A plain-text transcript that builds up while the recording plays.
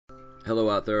Hello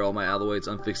out there, all my alloys.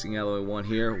 Unfixing Alloy 1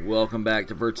 here. Welcome back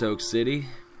to Vertoak City,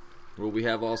 where we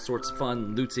have all sorts of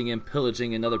fun looting and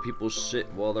pillaging and other people's shit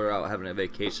while they're out having a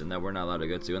vacation that we're not allowed to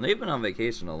go to. And they've been on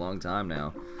vacation a long time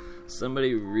now.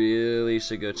 Somebody really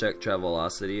should go check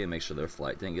Travelocity and make sure their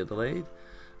flight didn't get delayed.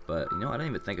 But, you know, I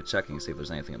didn't even think of checking to see if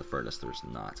there's anything in the furnace. There's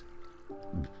not.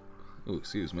 Ooh,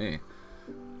 excuse me.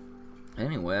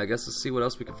 Anyway, I guess let's see what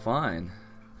else we can find.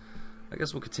 I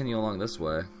guess we'll continue along this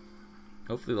way.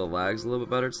 Hopefully the lag's a little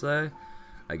bit better today.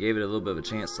 I gave it a little bit of a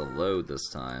chance to load this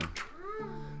time.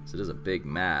 So it is a big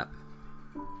map.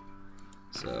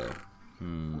 So,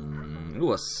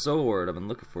 ooh, a sword. I've been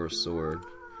looking for a sword.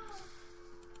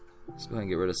 Let's go ahead and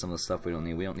get rid of some of the stuff we don't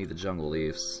need. We don't need the jungle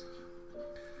leaves.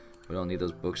 We don't need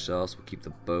those bookshelves. We'll keep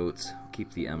the boats. We'll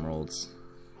keep the emeralds.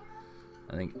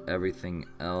 I think everything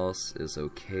else is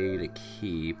okay to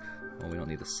keep. Well, we don't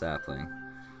need the sapling.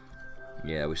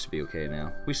 Yeah, we should be okay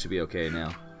now. We should be okay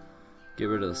now. Get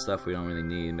rid of the stuff we don't really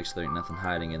need. Make sure there ain't nothing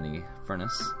hiding in the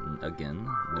furnace. Again,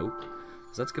 nope.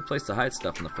 Because that's a good place to hide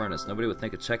stuff in the furnace. Nobody would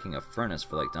think of checking a furnace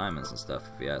for like diamonds and stuff,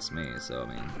 if you ask me. So,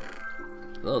 I mean,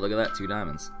 oh, look at that, 2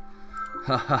 diamonds.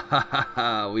 Ha ha ha ha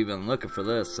ha! We've been looking for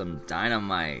this. Some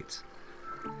dynamite.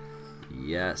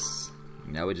 Yes.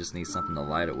 Now we just need something to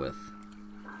light it with.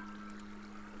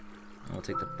 We'll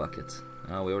take the bucket.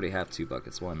 Oh, we already have 2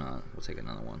 buckets. Why not? We'll take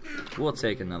another one. We'll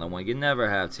take another one. You never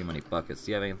have too many buckets.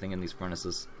 Do you have anything in these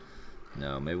furnaces?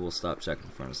 No. Maybe we'll stop checking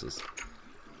the furnaces.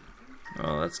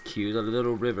 Oh, that's cute. A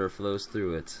little river flows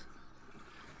through it.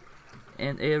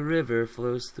 And a river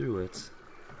flows through it.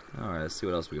 Alright, let's see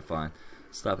what else we can find.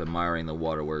 Stop admiring the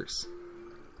waterworks.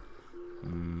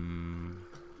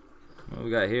 What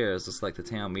we got here? Is this like the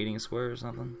town meeting square or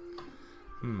something?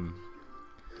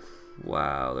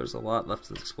 Wow, there's a lot left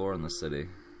to explore in the city.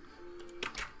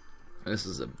 This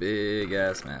is a big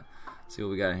ass map. Let's see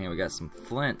what we got in here. We got some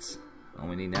flint. All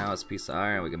we need now is a piece of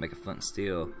iron. We can make a flint and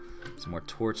steel. Some more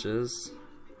torches.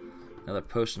 Another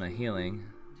potion of healing.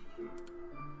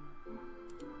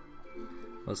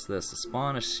 What's this? A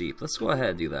spawn of sheep. Let's go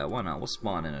ahead and do that. Why not? We'll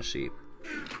spawn in a sheep.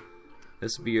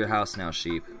 This will be your house now,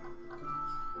 sheep.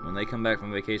 When they come back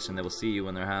from vacation, they will see you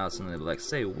in their house and they'll be like,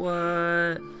 say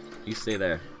what? You stay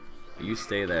there. You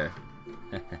stay there.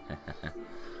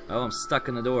 Oh, I'm stuck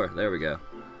in the door. There we go.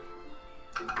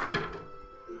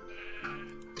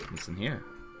 What's in here?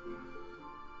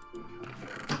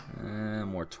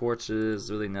 More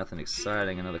torches. Really nothing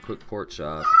exciting. Another quick pork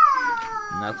chop.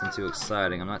 Nothing too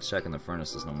exciting. I'm not checking the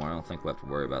furnaces no more. I don't think we'll have to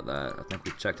worry about that. I think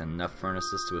we've checked enough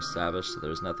furnaces to establish that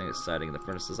there's nothing exciting in the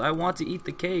furnaces. I want to eat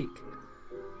the cake!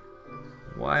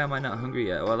 Why am I not hungry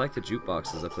yet? Oh, I like the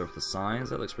jukeboxes up there with the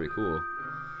signs. That looks pretty cool.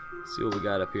 Let's see what we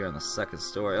got up here on the second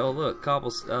story. Oh, look,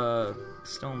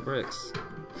 stone bricks.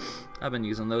 I've been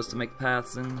using those to make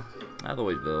paths in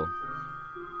Alloyville.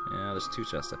 Yeah, there's 2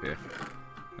 chests up here.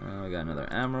 We got another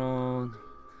emerald.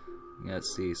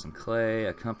 Let's see, some clay,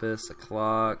 a compass, a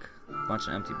clock, a bunch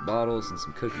of empty bottles, and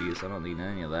some cookies. I don't need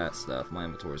any of that stuff. My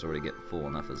inventory's already getting full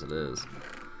enough as it is.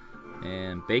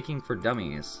 And baking for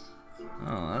dummies.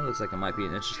 Oh, that looks like it might be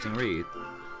an interesting read.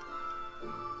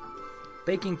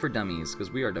 Baking for dummies,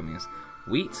 because we are dummies.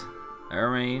 Wheat are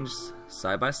arranged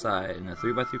side by side in a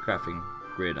 3x3 crafting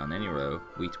grid on any row.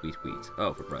 Wheat, wheat, wheat.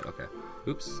 Oh, for bread, okay.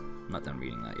 Oops, I'm not done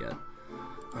reading that yet.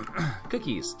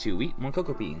 Cookies, 2 wheat, 1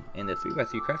 cocoa bean, and a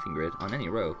 3x3 crafting grid on any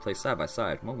row, placed side by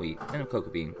side, 1 wheat, then a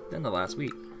cocoa bean, then the last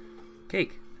wheat.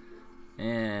 Cake.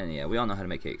 And yeah, we all know how to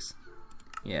make cakes.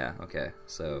 Yeah, okay,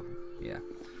 so, yeah.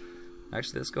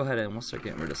 Actually, let's go ahead and we'll start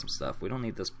getting rid of some stuff. We don't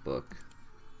need this book.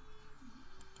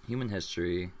 Human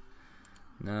history.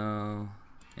 No,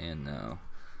 and no.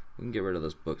 We can get rid of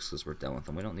those books because we're done with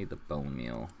them. We don't need the bone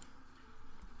meal.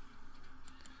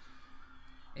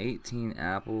 18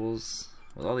 apples.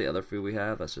 With all the other food we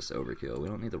have, that's just overkill. We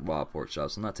don't need the raw pork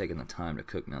chops. I'm not taking the time to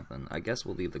cook nothing. I guess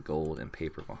we'll leave the gold and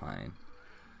paper behind.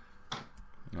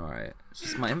 Alright. It's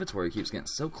just my inventory keeps getting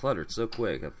so cluttered so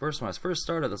quick. At first, when I first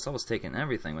started this, I was taking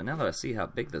everything. But now that I see how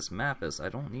big this map is, I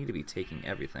don't need to be taking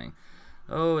everything.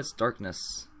 Oh, it's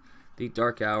darkness. The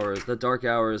dark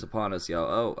hour is upon us,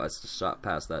 y'all. Oh, I just shot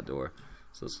past that door.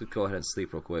 So let's go ahead and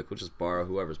sleep real quick. We'll just borrow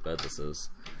whoever's bed this is.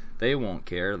 They won't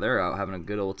care. They're out having a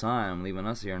good old time, leaving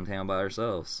us here in town by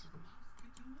ourselves.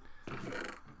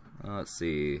 Let's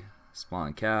see.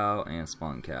 Spawn cow and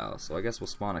spawn cow. So I guess we'll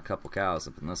spawn a couple cows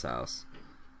up in this house.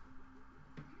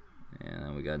 And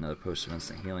then we got another potion of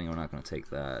instant healing. We're not going to take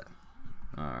that.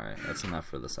 Alright, that's enough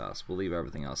for this house. We'll leave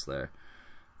everything else there.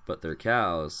 But their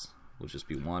cows will just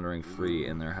be wandering free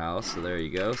in their house. So there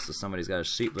you go. So somebody's got a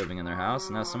sheep living in their house,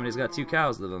 and now somebody's got 2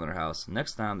 cows living in their house.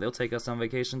 Next time, they'll take us on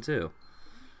vacation too.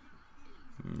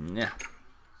 Yeah.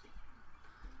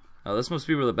 Oh, this must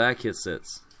be where the bad kid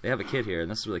sits. They have a kid here, and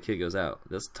this is where the kid goes out.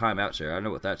 This timeout chair. I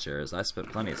know what that chair is. I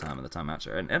spent plenty of time in the timeout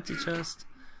chair. An empty chest?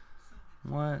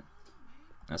 What?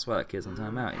 That's why that kid's in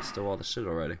timeout. He stole all the shit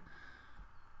already.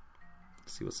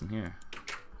 Let's see what's in here.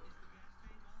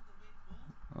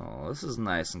 Oh, this is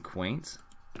nice and quaint.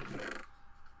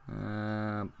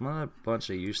 Another bunch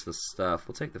of useless stuff.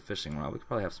 We'll take the fishing rod. We could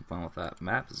probably have some fun with that.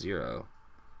 Map 0.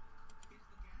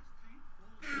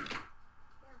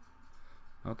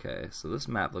 Okay, so this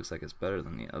map looks like it's better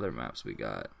than the other maps we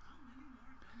got.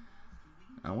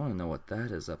 I want to know what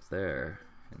that is up there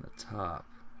in the top.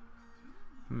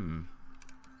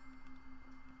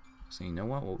 So you know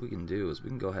what we can do is we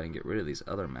can go ahead and get rid of these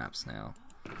other maps now.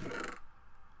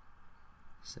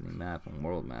 City map and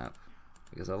world map.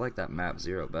 Because I like that map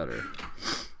 0 better.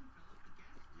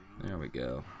 There we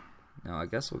go. Now I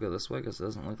guess we'll go this way because it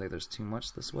doesn't look like there's too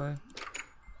much this way.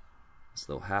 This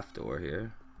little half door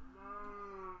here.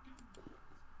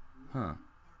 Huh.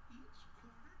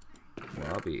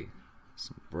 Lobby.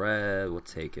 Some bread. We'll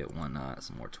take it. Why not?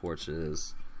 Some more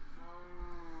torches.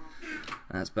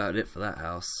 And that's about it for that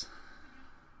house.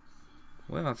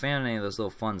 We haven't found any of those little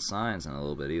fun signs in a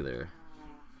little bit either.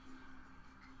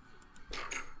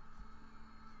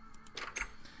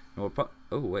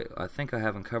 Oh wait, I think I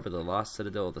have uncovered the lost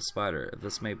citadel of the spider. If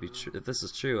this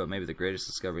is true, it may be the greatest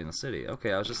discovery in the city.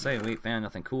 Okay, I was just saying we ain't found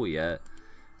nothing cool yet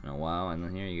in a while, and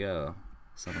then here you go,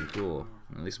 something cool.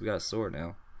 At least we got a sword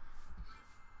now.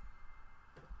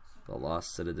 The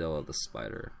lost citadel of the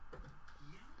spider.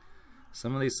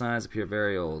 Some of these signs appear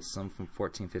very old. Some from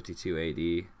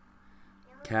 1452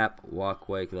 AD. Cap,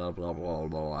 walkway, blah blah blah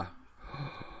blah.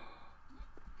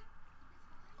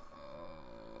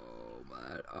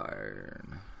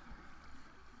 Iron.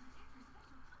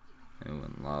 Ooh,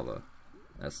 and lava.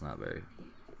 That's not very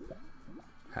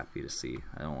happy to see.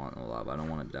 I don't want no lava. I don't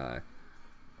want to die.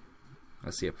 I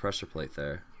see a pressure plate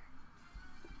there.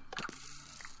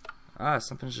 Ah,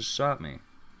 something just shot me.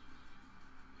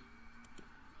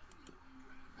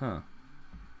 Huh.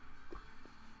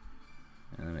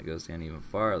 And then it goes down even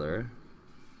farther.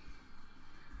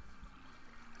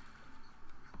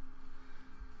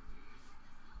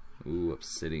 Ooh,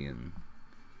 obsidian.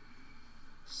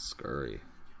 Scurry.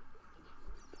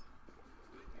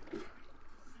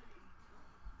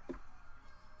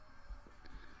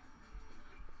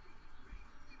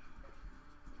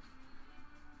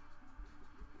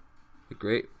 The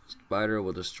great spider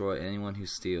will destroy anyone who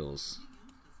steals.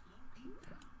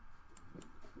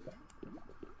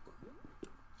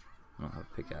 I don't have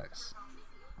a pickaxe.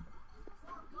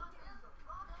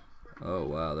 Oh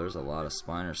wow, there's a lot of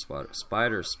spider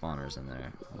spawners in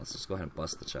there. Let's just go ahead and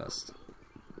bust the chest.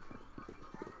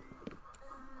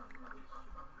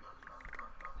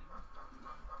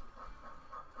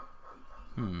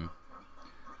 I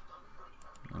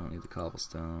don't need the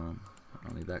cobblestone. I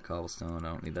don't need that cobblestone. I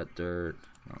don't need that dirt.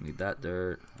 I don't need that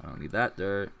dirt. I don't need that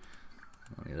dirt.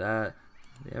 I don't need that.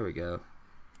 There we go.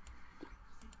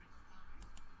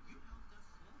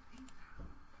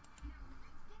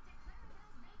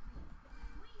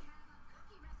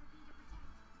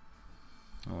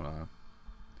 Hold on.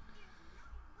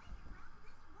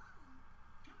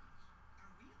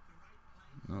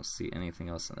 I don't see anything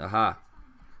else. Aha!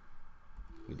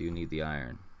 We do need the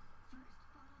iron.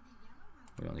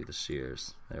 We don't need the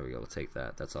shears. There we go. We'll take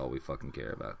that. That's all we fucking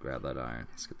care about. Grab that iron.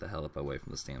 Let's get the hell up away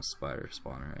from this damn spider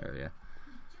spawner area.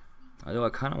 I know I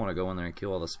kind of want to go in there and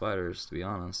kill all the spiders, to be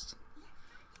honest.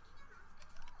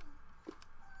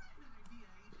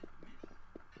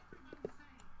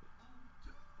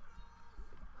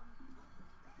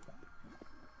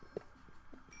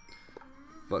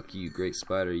 Fuck you, great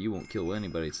spider. You won't kill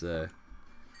anybody today.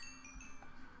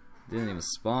 Didn't even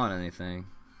spawn anything.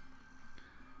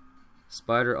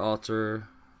 Spider altar,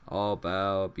 all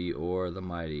bow, be o'er the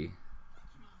mighty.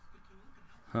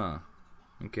 Huh.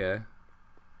 Okay.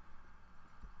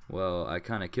 Well, I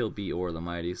kind of killed be o'er the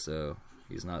mighty, so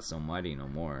he's not so mighty no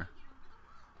more.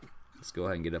 Let's go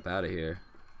ahead and get up out of here.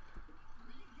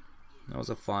 That was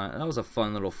a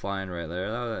fun little find right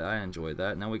there. I enjoyed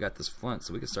that. Now we got this flint,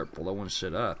 so we can start blowing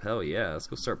shit up. Hell yeah, let's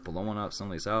go start blowing up some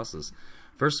of these houses.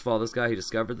 First of all, this guy who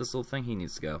discovered this little thing, he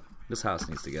needs to go. This house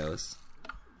needs to go.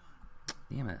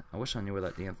 Damn it, I wish I knew where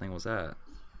that damn thing was at.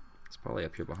 It's probably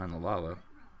up here behind the lava.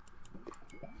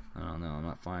 I don't know, I'm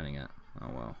not finding it.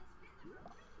 Oh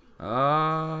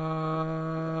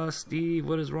well. Steve,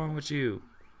 what is wrong with you?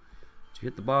 Did you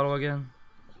hit the bottle again?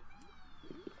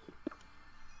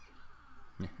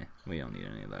 We don't need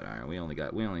any of that iron. We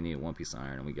only need one piece of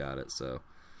iron and we got it, so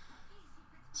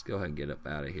let's go ahead and get up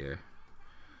out of here.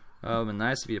 Oh, it'd been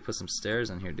nice if you put some stairs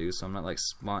in here, dude, so I'm not like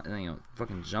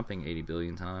fucking jumping 80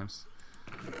 billion times.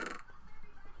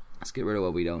 Let's get rid of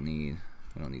what we don't need.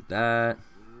 We don't need that.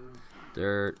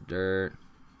 Dirt.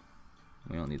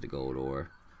 We don't need the gold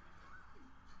ore.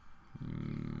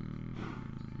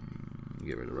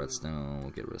 Get rid of redstone. We'll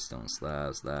get rid of stone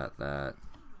slabs. That.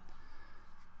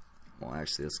 Well,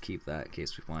 actually, let's keep that in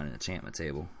case we find an enchantment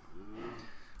table.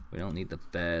 We don't need the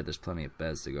bed. There's plenty of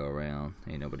beds to go around.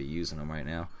 Ain't nobody using them right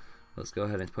now. Let's go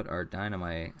ahead and put our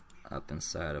dynamite up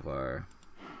inside of our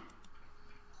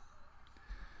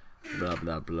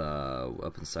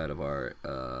up inside of our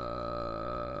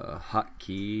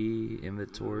hotkey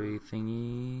inventory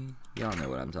thingy. Y'all know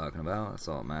what I'm talking about. That's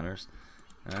all that matters.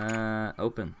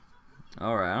 Open.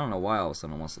 Alright, I don't know why all of a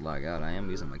sudden it wants to lag out. I am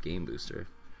using my game booster.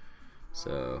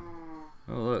 So,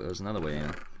 oh look, there's another way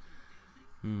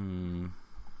in.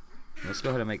 Let's go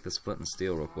ahead and make this flint and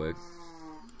steel real quick.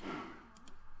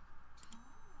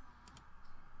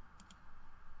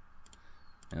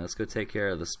 And let's go take care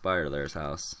of the spider there's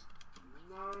house.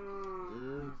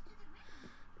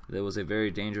 That was a very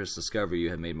dangerous discovery you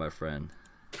had made, my friend.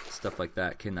 Stuff like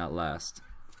that cannot last.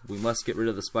 We must get rid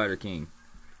of the Spider King.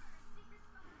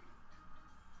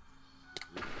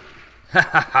 Ha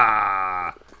ha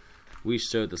ha! We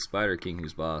showed the Spider King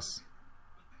who's boss.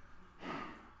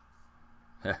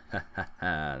 Ha ha ha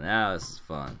ha! Now this is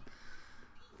fun.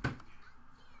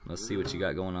 Let's see what you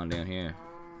got going on down here.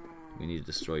 We need to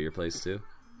destroy your place too.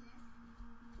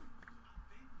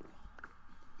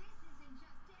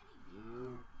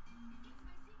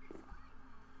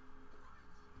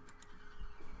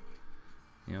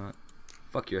 You know what?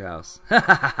 Fuck your house.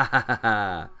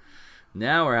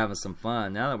 Now we're having some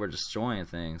fun. Now that we're destroying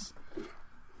things.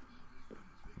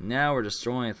 Now we're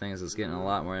destroying things. It's getting a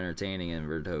lot more entertaining in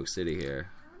Vertoak City here.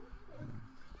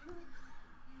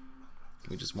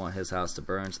 We just want his house to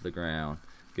burn to the ground.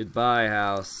 Goodbye,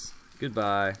 house.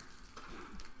 Goodbye.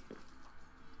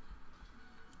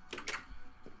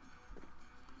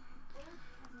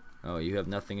 Oh, you have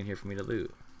nothing in here for me to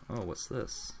loot. Oh, what's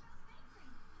this?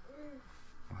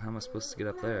 How am I supposed to get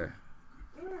up there?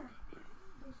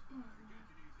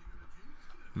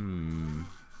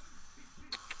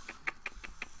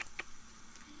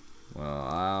 Well,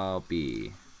 I'll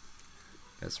be.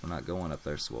 Guess we're not going up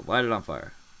there, so we'll light it on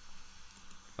fire.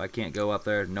 If I can't go up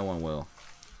there, no one will.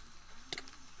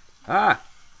 Ah!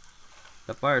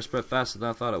 That fire spread faster than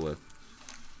I thought it would.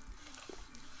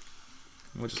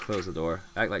 We'll just close the door.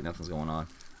 Act like nothing's going on.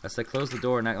 I said close the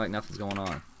door and act like nothing's going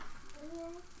on.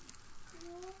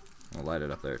 We'll light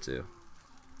it up there too.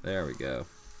 There we go.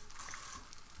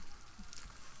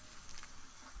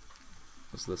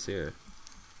 What's this here?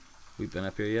 We been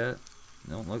up here yet?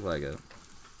 Don't look like it.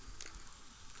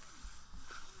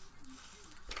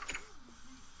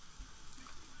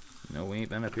 No, we ain't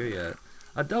been up here yet.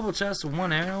 A double chest with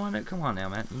one arrow in it? Come on now,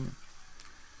 man.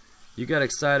 You got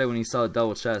excited when you saw a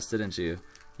double chest, didn't you?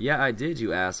 Yeah, I did,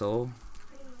 you asshole.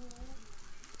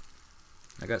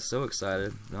 I got so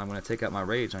excited that I'm going to take out my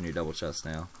rage on your double chest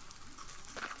now.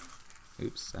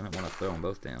 Oops, I didn't want to throw them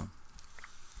both down.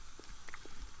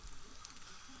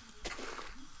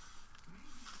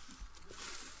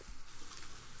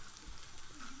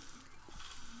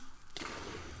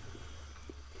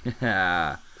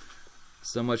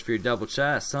 So much for your double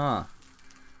chest, huh?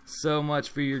 So much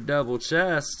for your double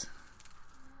chest.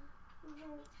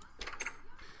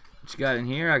 What you got in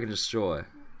here I can destroy?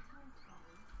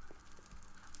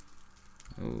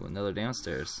 Ooh, another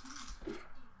downstairs.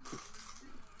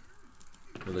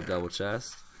 With a double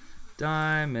chest.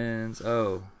 Diamonds.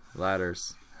 Oh,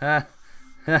 ladders. Ha!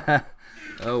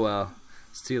 Oh well.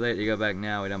 It's too late to go back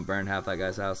now. We done burned half that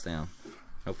guy's house down.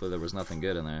 Hopefully there was nothing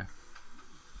good in there.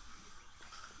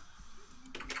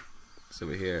 It's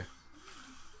over here.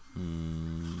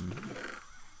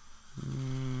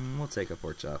 We'll take a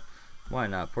pork chop. Why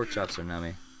not? Pork chops are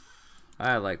nummy.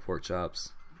 I like pork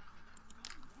chops.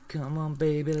 Come on,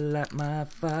 baby, light my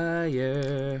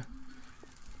fire.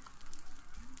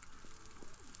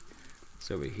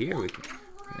 So over here, we can.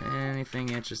 Anything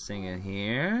interesting in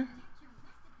here?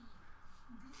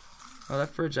 Oh, that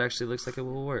fridge actually looks like it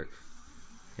will work.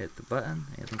 Hit the button.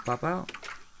 Anything pop out?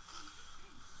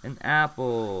 An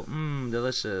apple.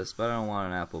 Delicious. But I don't want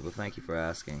an apple, but thank you for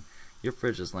asking. Your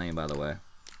fridge is lame, by the way.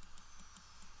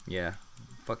 Yeah.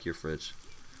 Fuck your fridge.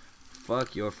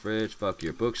 Fuck your fridge. Fuck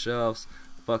your bookshelves.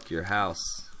 Fuck your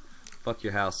house. Fuck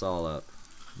your house all up.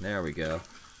 There we go.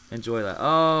 Enjoy that.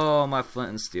 Oh, my flint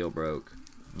and steel broke.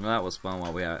 Well, that was fun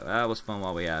while we had it. That was fun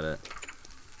while we had it.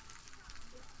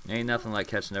 Ain't nothing like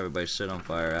catching everybody's shit on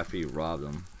fire after you robbed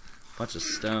them. Bunch of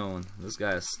stone. This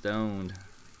guy is stoned.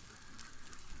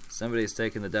 Somebody's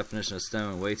taking the definition of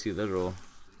stone way too literal.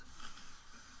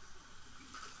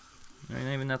 There ain't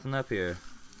even nothing up here.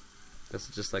 This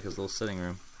is just like his little sitting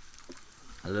room.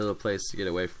 A little place to get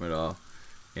away from it all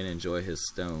and enjoy his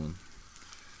stone.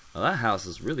 Well, that house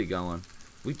is really going.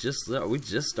 We just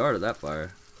started that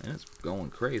fire and it's going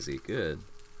crazy. Good.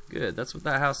 Good. That's what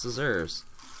that house deserves.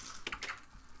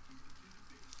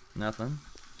 Nothing.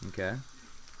 Okay.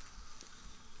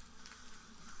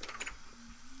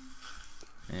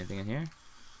 Anything in here?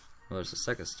 Well, there's a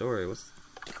second story. What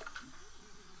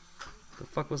the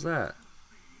fuck was that?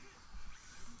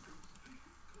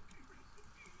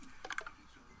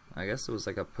 I guess it was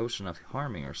like a potion of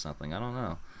harming or something. I don't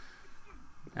know.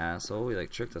 Asshole, he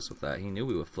like tricked us with that. He knew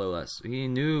we would flow that. He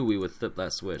knew we would flip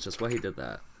that switch. That's why he did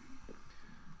that.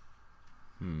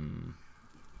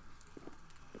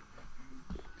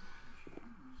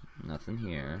 Nothing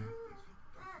here.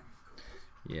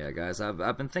 Yeah, guys,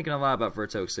 I've been thinking a lot about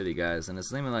Vertoak City, guys, and it's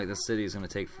seeming like this city is gonna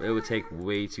take. It would take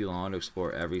way too long to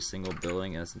explore every single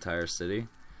building in this entire city.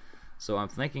 So I'm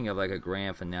thinking of like a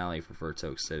grand finale for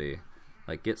Vertoak City,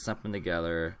 like get something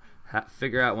together,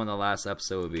 figure out when the last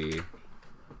episode would be.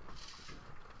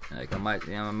 Like I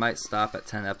might stop at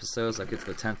 10 episodes, like it's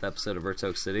the 10th episode of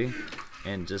Vertoak City,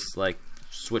 and just like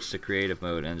switch to creative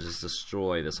mode and just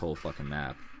destroy this whole fucking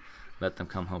map. Let them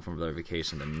come home from their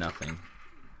vacation to nothing.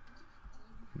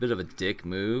 Bit of a dick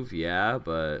move, yeah,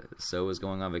 but so is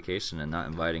going on vacation and not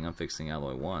inviting Unfixing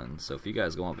Alloy 1. So if you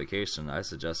guys go on vacation, I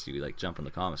suggest you like jump in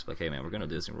the comments, like, hey man, we're going to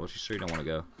Disney World. You sure you don't want to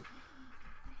go?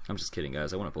 I'm just kidding,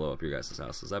 guys. I want to blow up your guys'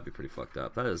 houses. That'd be pretty fucked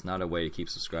up. That is not a way to keep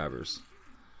subscribers.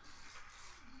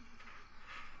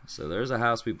 So there's a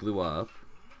house we blew up.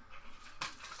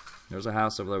 There's a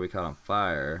house over there we caught on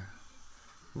fire.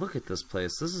 Look at this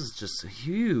place. This is just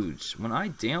huge. When I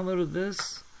downloaded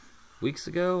this weeks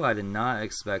ago, I did not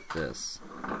expect this.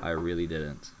 I really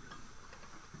didn't.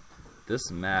 This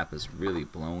map is really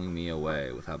blowing me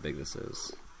away with how big this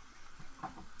is.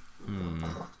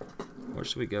 Where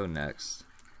should we go next?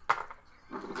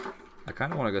 I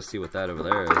kind of want to go see what that over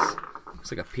there is.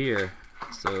 Looks like a pier.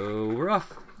 So we're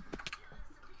off.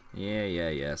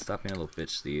 Yeah. Stop being a little bitch,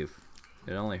 Steve.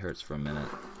 It only hurts for a minute.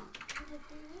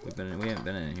 We haven't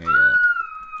been in here yet.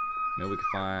 Maybe we can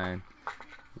find.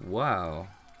 Wow.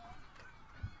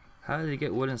 How did he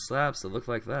get wooden slabs that look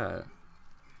like that?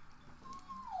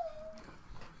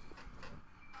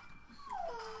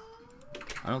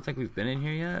 I don't think we've been in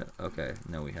here yet. Okay,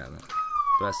 no we haven't.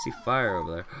 But I see fire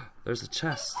over there. There's a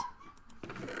chest.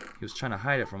 He was trying to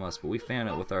hide it from us, but we found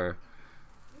it with our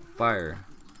fire.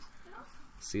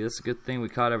 See, that's a good thing we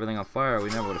caught everything on fire. We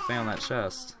never would have found that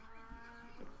chest.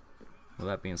 With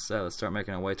that being said, let's start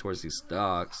making our way towards these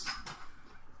docks.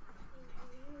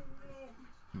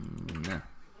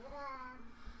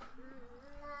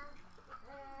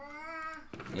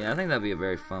 Yeah, I think that'd be a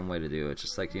very fun way to do it.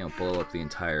 Just like, you know, blow up the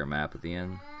entire map at the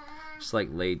end. Just like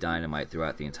lay dynamite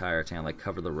throughout the entire town, like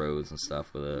cover the roads and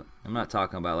stuff with it. I'm not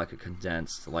talking about like a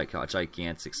condensed, like a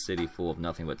gigantic city full of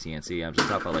nothing but TNT. I'm just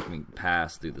talking about like we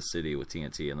pass through the city with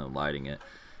TNT and then lighting it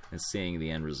and seeing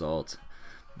the end result.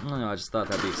 I don't know, I just thought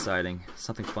that'd be exciting.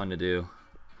 Something fun to do.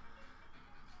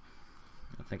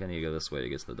 I think I need to go this way to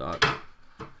get to the dock.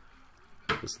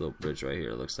 This little bridge right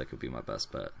here looks like it would be my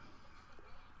best bet.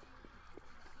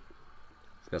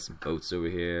 It's got some boats over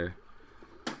here.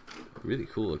 Really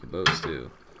cool looking boats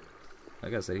too.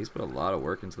 Like I said, he's put a lot of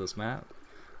work into this map.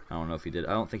 I don't know if he did.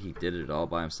 I don't think he did it all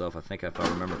by himself. I think if I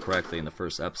remember correctly in the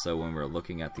first episode when we were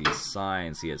looking at these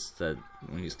signs he had said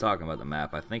when he was talking about the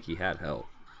map, I think he had help.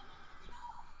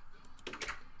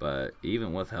 But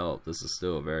even with help, this is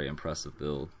still a very impressive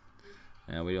build.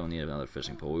 And we don't need another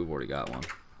fishing pole. We've already got one.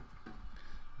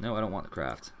 No, I don't want the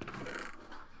craft.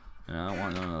 And I don't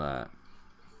want none of that.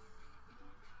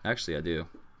 Actually, I do.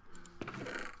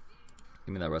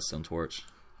 Give me that redstone torch.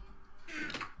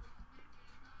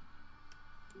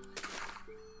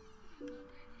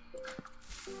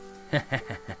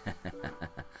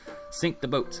 Sink the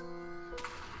boat.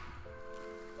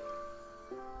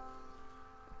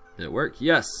 Did it work?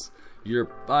 Yes.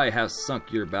 I have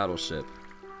sunk your battleship.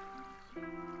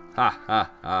 Ha ha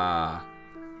ha.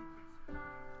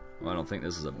 Well, I don't think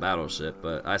this is a battleship,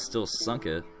 but I still sunk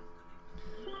it.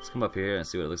 Let's come up here and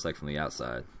see what it looks like from the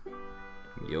outside.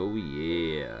 Yo,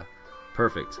 yeah.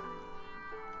 Perfect.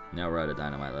 Now we're out of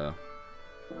dynamite, though.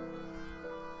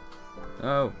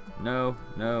 Oh, no.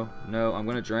 I'm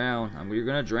gonna drown. You're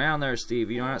gonna drown there, Steve.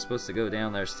 You're not supposed to go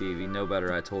down there, Steve. You know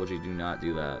better. I told you, do not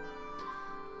do that.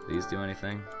 These do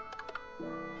anything?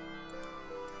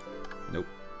 Nope.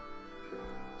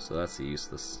 So that's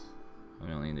useless. We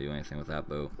don't need to do anything with that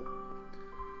boat.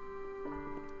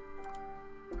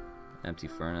 Empty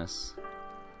furnace.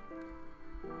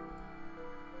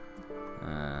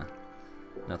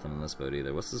 Nothing in this boat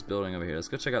either. What's this building over here? Let's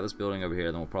go check out this building over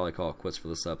here, then we'll probably call it quits for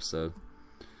this episode.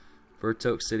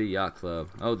 Vertoak City Yacht Club.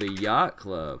 Oh, the Yacht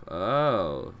Club.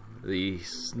 Oh, the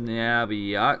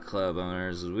snabby Yacht Club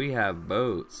owners. We have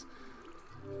boats.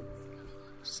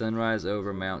 Sunrise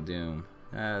over Mount Doom.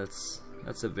 That's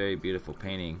a very beautiful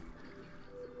painting.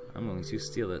 I'm going to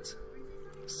steal it.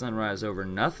 Sunrise over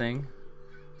nothing.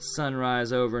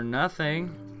 Sunrise over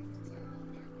nothing.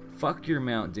 Fuck your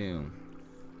Mount Doom.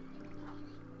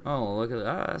 Oh, look at that.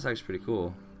 Ah, that's actually pretty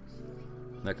cool.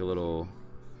 Like a little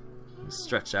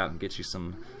stretch out and get you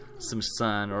some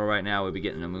sun. Or right now we'd be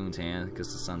getting a moon tan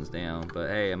because the sun's down. But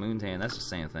hey, a moon tan, that's the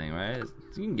same thing, right?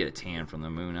 You can get a tan from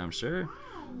the moon, I'm sure.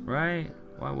 Right?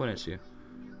 Why wouldn't you?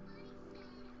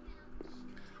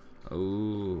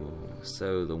 Oh,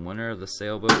 so the winner of the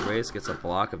sailboat race gets a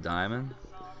block of diamond?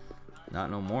 Not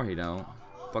no more, he don't.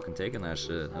 Fucking taking that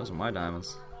shit. Those are my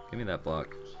diamonds. Give me that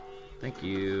block. Thank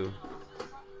you.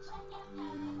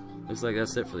 Looks like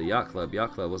that's it for the Yacht Club.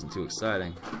 Yacht Club wasn't too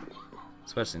exciting.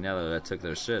 Especially now that I took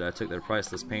their shit. I took their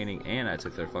priceless painting and I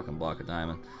took their fucking block of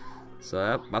diamond.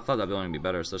 So I thought that building would be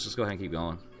better, so let's just go ahead and keep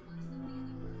going.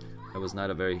 That was not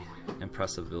a very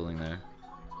impressive building there.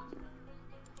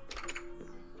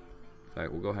 In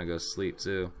fact, we'll go ahead and go sleep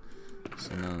too.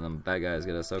 So none of them bad guys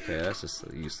get us. Okay, that's just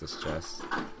a useless chest.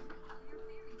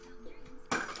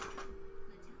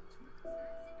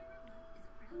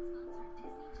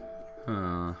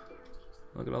 Huh.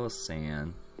 Look at all the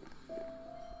sand.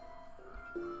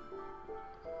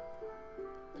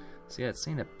 See, I'd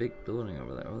seen a big building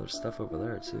over there. Oh, there's stuff over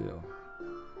there too.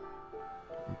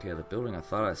 Okay, the building I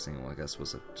thought I seen, well, I guess,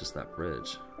 was just that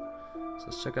bridge. So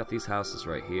let's check out these houses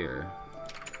right here.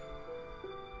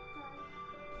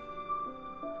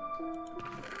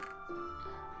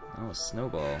 Oh, a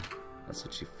snowball. That's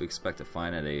what you expect to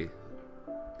find at a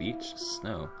beach?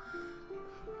 Snow.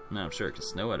 No, I'm sure it can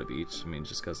snow at a beach. I mean,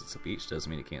 just because it's a beach doesn't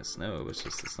mean it can't snow. It's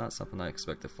just, it's not something I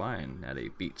expect to find at a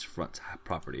beachfront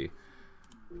property.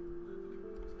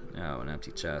 Oh, an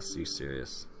empty chest. Are you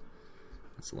serious?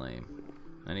 That's lame.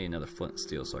 I need another flint and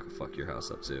steel so I can fuck your house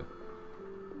up too.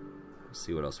 Let's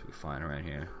see what else we can find around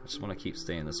here. I just want to keep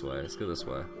staying this way. Let's go this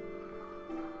way.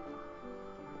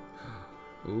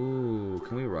 Ooh,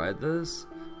 can we ride this?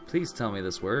 Please tell me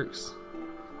this works.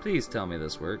 Please tell me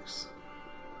this works.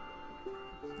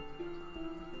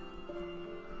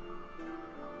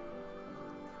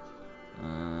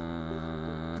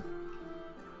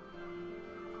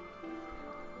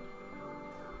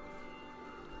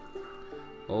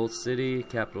 Old City,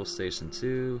 Capital Station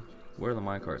 2. Where are the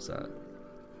minecarts at?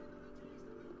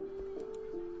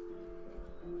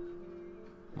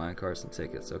 Minecarts and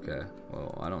tickets. Okay.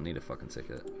 Well, I don't need a fucking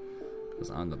ticket. Because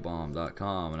I'm the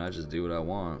bomb.com and I just do what I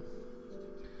want.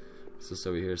 What's this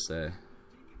over here say?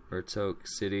 Vertoak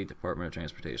City, Department of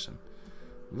Transportation.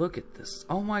 Look at this.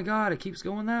 Oh my god, it keeps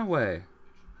going that way.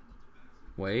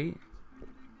 Wait.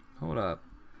 Hold up.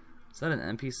 Is that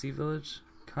an NPC village?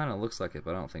 Kinda looks like it,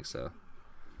 but I don't think so.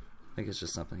 I think it's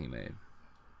just something he made.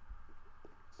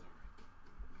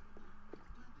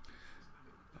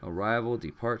 Arrival,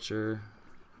 departure.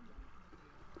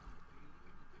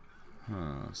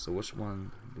 Huh, so which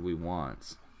one do we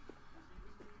want?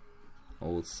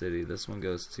 Old City. This one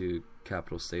goes to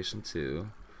Capital Station 2.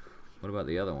 What about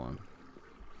the other one?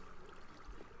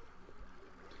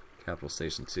 Capital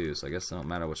Station 2. So I guess it don't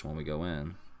matter which one we go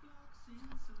in.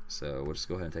 So we'll just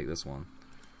go ahead and take this one.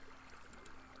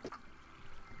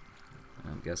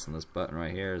 I'm guessing this button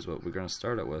right here is what we're going to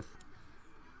start it with.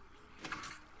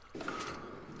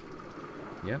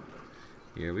 Yep.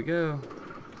 Here we go.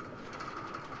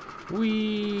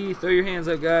 Whee! Throw your hands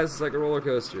up, guys. It's like a roller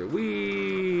coaster.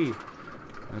 Whee!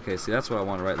 Okay, see, that's what I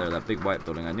wanted right there. That big white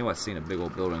building. I knew I seen a big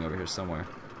old building over here somewhere.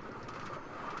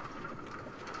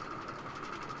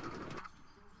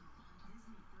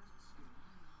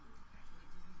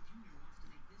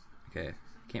 Okay.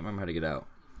 Can't remember how to get out.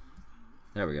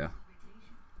 There we go.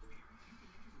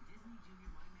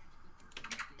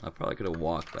 I probably could have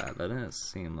walked that. That didn't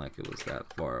seem like it was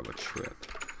that far of a trip.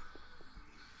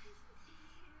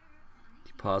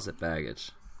 Deposit baggage.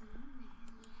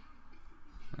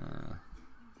 I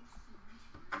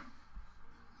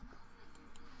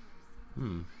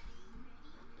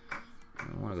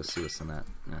want to go see what's in that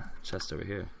chest over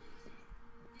here.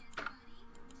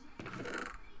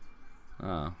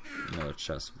 Oh, another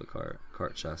chest with a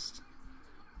cart chest.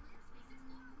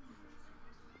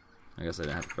 I guess I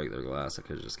didn't have to break their glass. I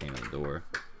could have just came in the door.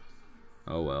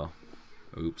 Oh well.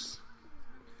 Oops.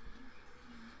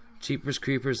 Cheapers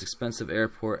Creepers, Expensive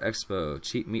Airport Expo.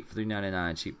 Cheap meat for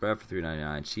 $3.99. Cheap bread for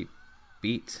 $3.99. Cheap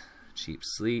beet. Cheap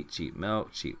sleet. Cheap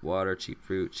milk. Cheap water. Cheap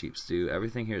fruit. Cheap stew.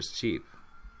 Everything here is cheap.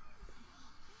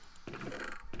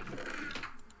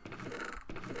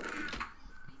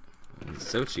 It's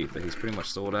so cheap that he's pretty much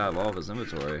sold out of all of his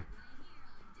inventory.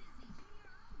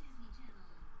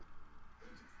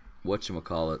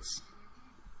 Whatchamacallits.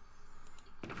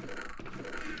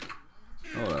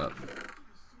 Hold up.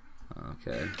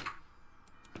 Okay.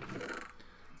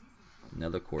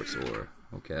 Nether quartz ore.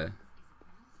 Okay.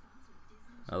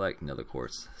 I like nether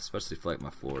quartz, especially for like my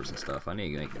floors and stuff. I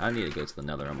need to go to the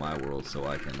nether in my world so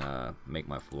I can make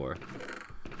my floor.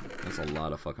 That's a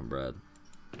lot of fucking bread.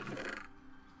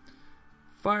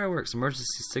 Fireworks,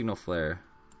 emergency signal flare.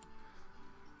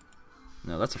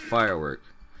 No, that's a firework.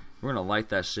 We're gonna light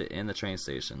that shit in the train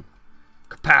station.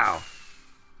 Kapow!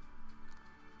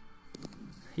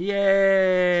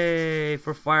 Yay!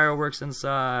 For fireworks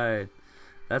inside.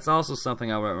 That's also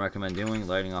something I would recommend doing,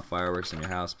 lighting off fireworks in your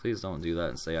house. Please don't do that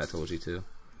and say I told you to.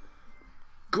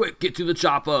 Quick, get to the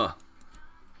chopper!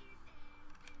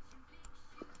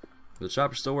 Will the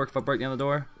chopper still work if I break down the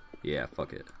door? Yeah,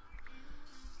 fuck it.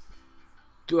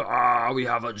 Ah, we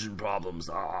have engine problems.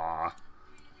 Ah.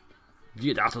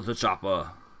 Get out of the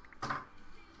chopper.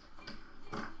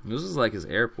 This is like his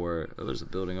airport. Oh, there's a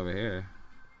building over here.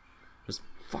 There's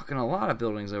fucking a lot of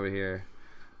buildings over here.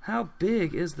 How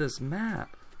big is this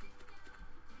map?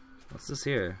 What's this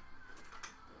here?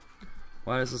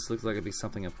 Why does this look like it'd be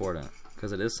something important?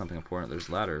 Because it is something important. There's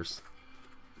ladders.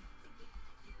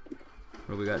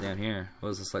 What do we got down here? What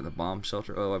is this, like the bomb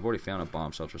shelter? Oh, I've already found a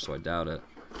bomb shelter, so I doubt it.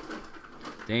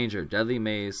 Danger. Deadly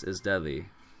maze is deadly.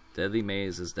 Deadly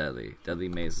maze is deadly. Deadly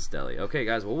maze is deadly. Okay,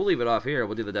 guys, well, we'll leave it off here.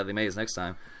 We'll do the deadly maze next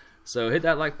time. So hit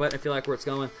that like button if you like where it's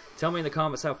going. Tell me in the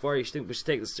comments how far you think we should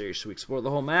take this series. Should we explore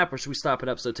the whole map, or should we stop at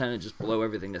episode 10 and just blow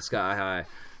everything to sky high?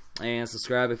 And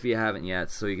subscribe if you haven't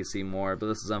yet so you can see more. But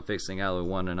this is Unfixing Alloy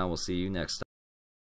 1, and I will see you next time.